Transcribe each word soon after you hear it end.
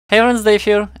Hey everyone, Dave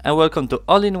here, and welcome to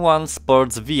All-in-One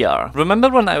Sports VR. Remember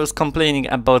when I was complaining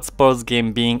about sports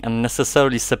game being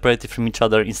unnecessarily separated from each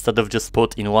other instead of just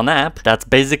put in one app? That's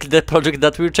basically the project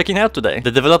that we're checking out today.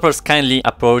 The developers kindly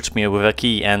approached me with a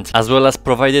key and as well as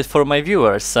provided for my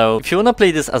viewers, so if you wanna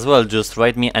play this as well, just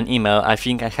write me an email. I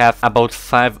think I have about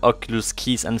 5 Oculus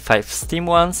keys and 5 Steam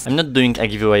ones. I'm not doing a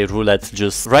giveaway roulette,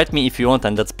 just write me if you want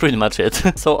and that's pretty much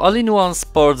it. So All-in-One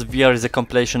Sports VR is a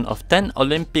compilation of 10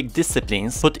 Olympic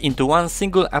disciplines put into one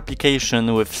single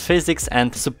application with physics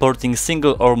and supporting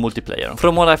single or multiplayer.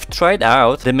 From what I've tried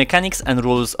out, the mechanics and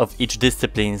rules of each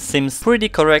discipline seems pretty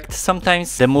correct.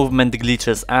 Sometimes the movement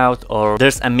glitches out or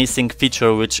there's a missing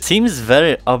feature which seems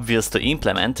very obvious to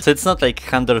implement, so it's not like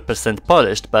 100%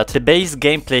 polished, but the base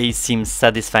gameplay seems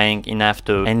satisfying enough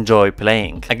to enjoy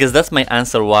playing. I guess that's my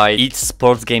answer why each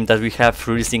sports game that we have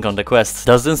releasing on the Quest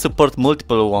doesn't support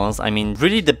multiple ones. I mean,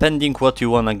 really depending what you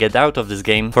wanna get out of this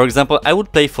game. For example, I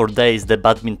would play for days the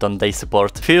badminton day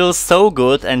support. Feels so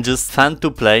good and just fun to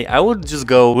play. I would just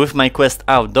go with my Quest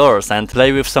outdoors and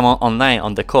play with someone online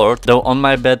on the court, though on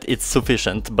my bed it's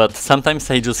sufficient, but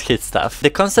sometimes I just hit stuff. The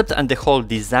concept and the whole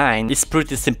design is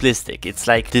pretty simplistic. It's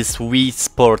like this Wii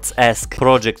Sports-esque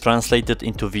project translated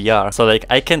into VR, so like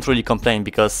I can't really complain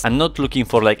because I'm not looking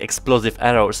for like explosive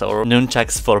arrows or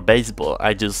nunchucks for baseball.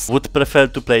 I just would prefer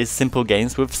to play simple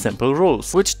games with simple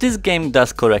rules, which this game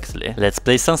does correctly. Let's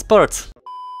play some sports.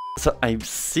 So I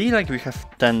see like we have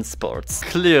 10 sports.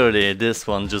 Clearly this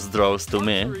one just draws to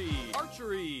me.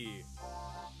 Archery.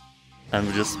 And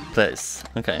we just place.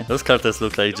 Okay, those cards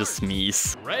look like just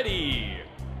me's. Ready.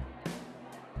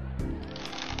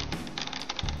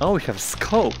 Oh, we have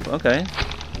scope, okay.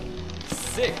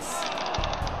 6.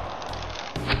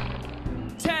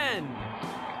 10.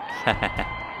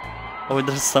 Oh,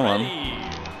 there's someone. Ready.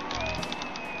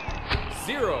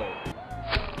 0.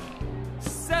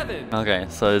 7. Okay,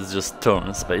 so it's just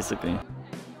turns basically.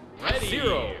 Ready.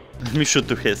 0. Let me shoot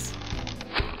to his.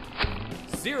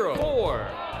 0. 4.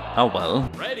 Oh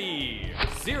well. Ready.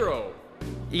 0.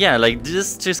 Yeah, like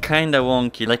this is just kinda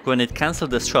wonky. Like when it cancels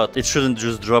the shot, it shouldn't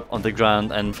just drop on the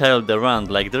ground and fail the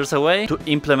round. Like there's a way to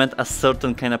implement a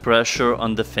certain kind of pressure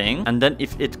on the thing, and then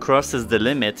if it crosses the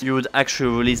limit, you would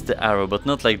actually release the arrow, but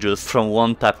not like just from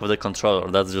one tap of the controller.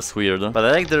 That's just weird. But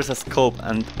I like there's a scope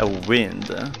and a wind.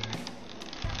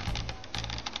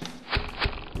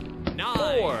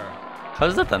 9.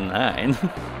 How's that a 9?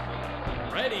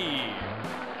 Ready.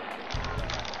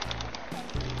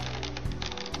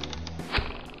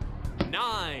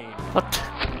 9. What?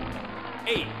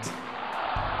 8.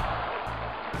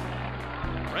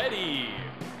 Ready.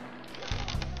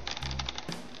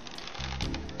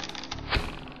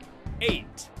 8.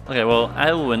 Okay, well,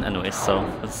 I'll win anyway, so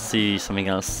let's see something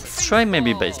else. Let's try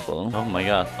maybe baseball. Oh my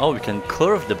god. Oh, we can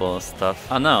curve the ball and stuff.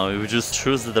 Oh no, we just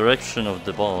choose the direction of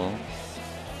the ball.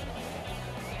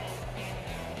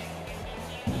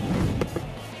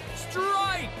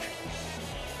 Strike.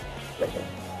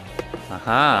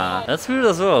 Aha, that's weird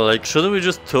as well. Like, shouldn't we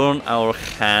just turn our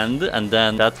hand and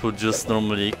then that would just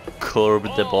normally curve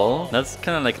the ball? That's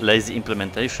kind of like lazy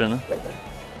implementation.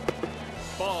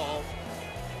 Ball.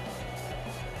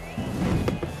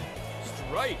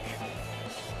 Strike.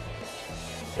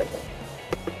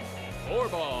 4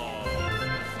 ball.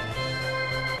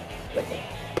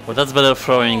 Well, that's better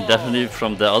throwing definitely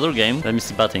from the other game. Let me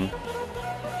see batting.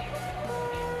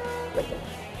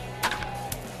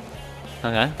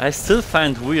 Okay. I still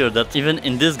find weird that even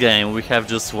in this game we have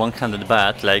just one-handed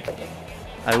bat. Like,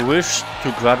 I wish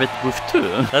to grab it with 2.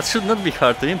 That should not be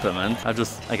hard to implement. I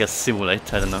guess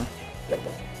simulate, I don't know.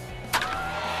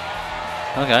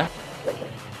 Okay.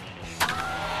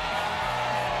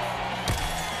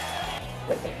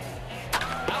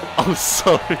 Oh,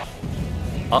 sorry.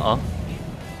 Uh-oh.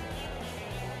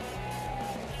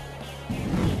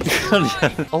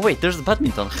 Oh wait, there's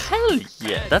badminton. Hell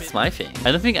yeah, that's my thing.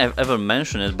 I don't think I've ever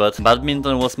mentioned it, but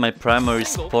badminton was my primary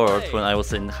sport when I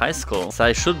was in high school, so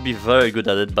I should be very good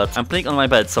at it, but I'm playing on my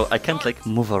bed, so I can't like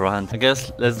move around. I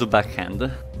guess let's do backhand.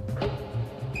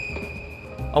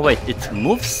 Oh wait, it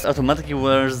moves automatically.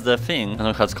 Where's the thing? I don't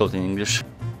know how it's called in English.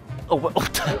 Oh, what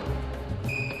the?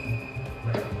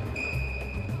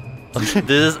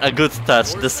 This is a good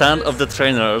touch. The sound of the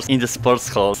trainers in the sports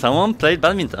hall. Someone played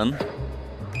badminton.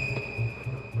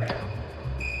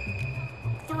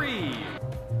 3.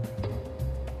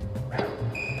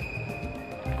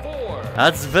 4.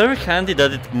 That's very handy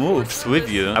that it moves with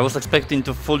you. I was expecting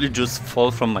to fully just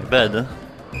fall from my bed.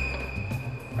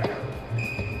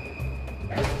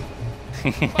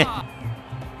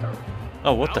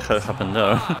 Oh, what the hell happened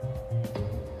there?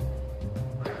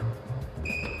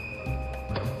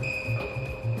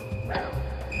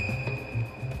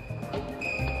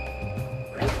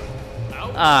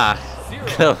 Ah,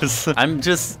 close. I'm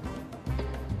just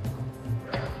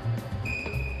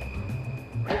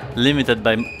limited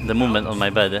by the movement on my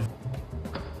bed.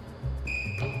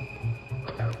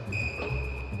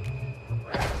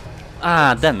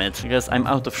 Ah, damn it, because I'm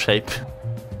out of shape.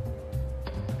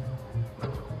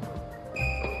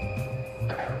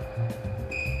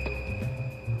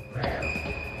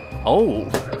 Oh!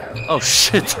 Oh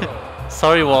shit!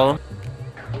 Sorry, wall.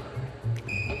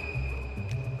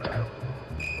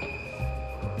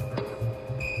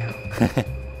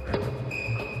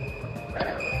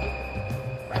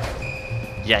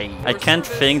 Yay! I can't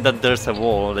think that there's a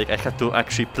wall, like I have to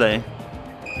actually play.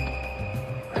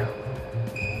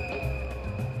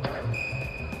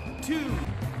 2,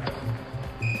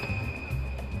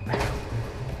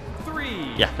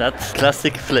 3. Yeah, that's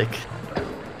classic flick.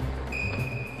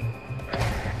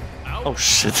 Oh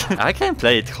shit. I can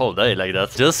play it whole day like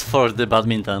that, just for the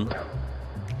badminton.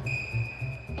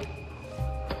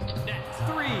 Net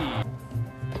 3.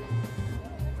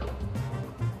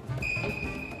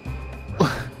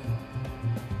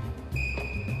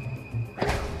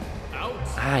 Out.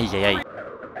 Ay, ay,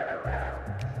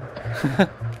 ay.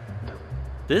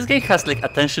 This game has like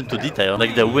attention to detail,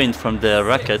 like the wind from the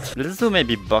racket. Let's do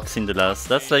maybe boxing the last.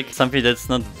 That's like something that's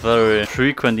not very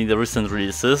frequent in the recent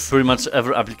releases. Pretty much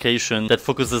every application that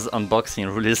focuses on boxing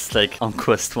released like on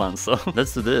Quest 1, so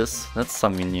let's do this. That's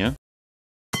something new.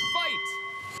 Fight.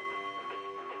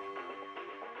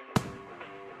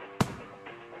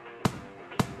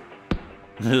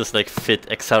 This is like Fit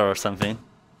XR or something.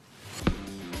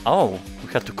 Oh,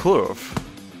 we have to curve.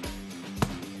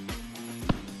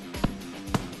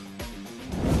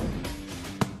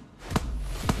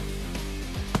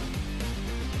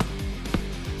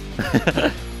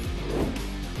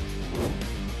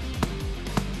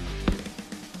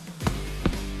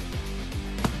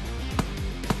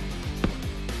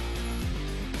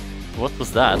 What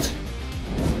was that?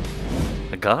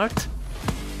 A guard?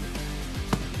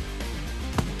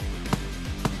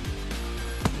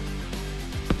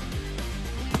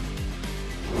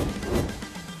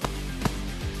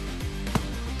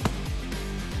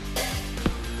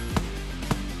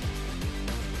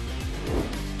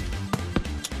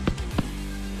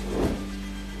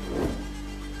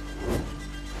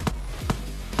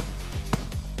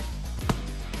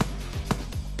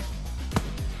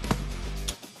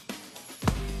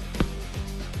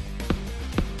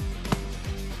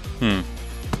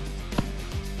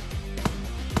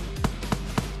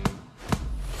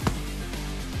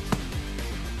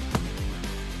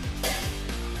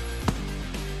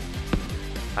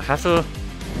 I have to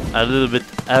a little bit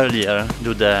earlier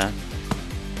do the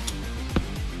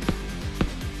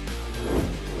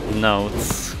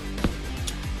notes.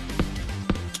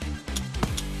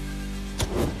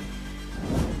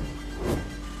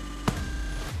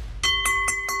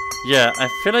 Yeah, I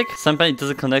feel like sometimes it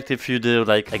doesn't connect if you do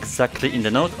like exactly in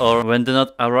the note, or when the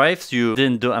note arrives you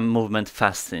didn't do a movement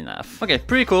fast enough. Okay,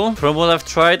 pretty cool. From what I've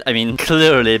tried, I mean,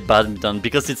 clearly badminton,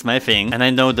 because it's my thing and I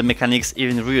know the mechanics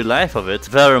even real life of it.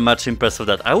 Very much impressed with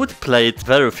that. I would play it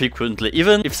very frequently.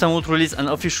 Even if someone would release an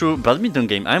official badminton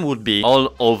game, I would be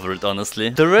all over it, honestly.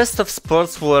 The rest of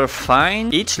sports were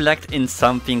fine. Each lacked in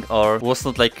something or was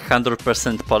not like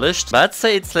 100% polished, but I'd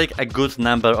say it's like a good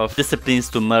number of disciplines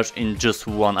to merge in just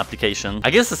one application. I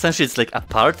guess essentially it's like a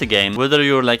party game. Whether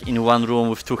you're like in one room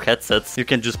with two headsets, you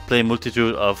can just play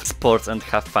multitude of sports and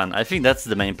have fun. I think that's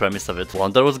the main premise of it.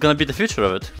 Wonder what's gonna be the future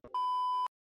of it.